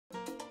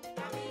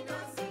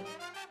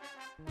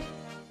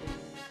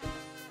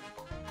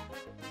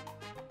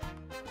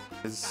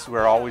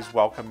We're always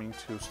welcoming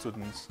to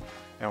students,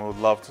 and we'd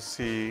love to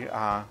see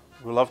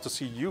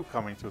you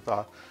coming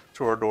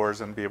to our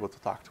doors and be able to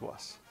talk to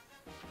us.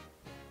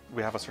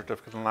 We have a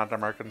certificate in Latin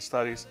American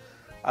Studies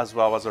as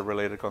well as a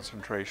related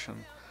concentration.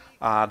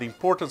 The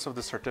importance of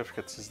the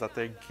certificates is that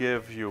they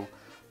give you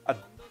an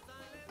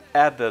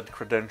added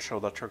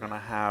credential that you're going to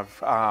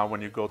have when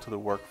you go to the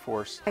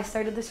workforce. I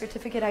started the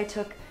certificate, I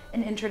took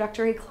an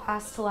introductory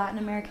class to Latin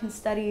American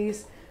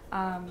Studies.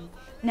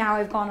 Now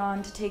I've gone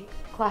on to take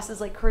classes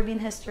like Caribbean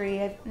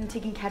history. I'm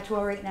taking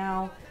Quechua right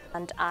now.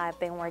 And I've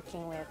been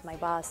working with my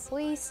boss,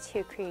 Luis,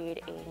 to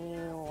create a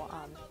new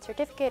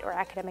certificate or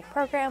academic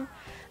program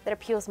that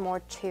appeals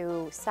more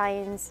to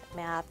science,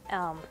 math,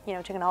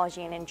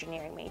 technology and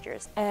engineering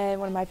majors. And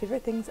one of my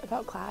favorite things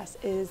about CLAS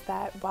is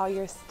that while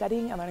you're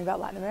studying and learning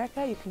about Latin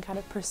America, you can kind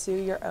of pursue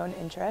your own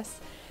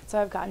interests.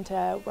 So I've gotten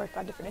to work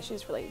on different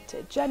issues related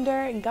to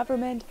gender and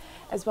government,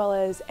 as well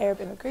as Arab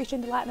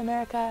immigration to Latin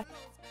America.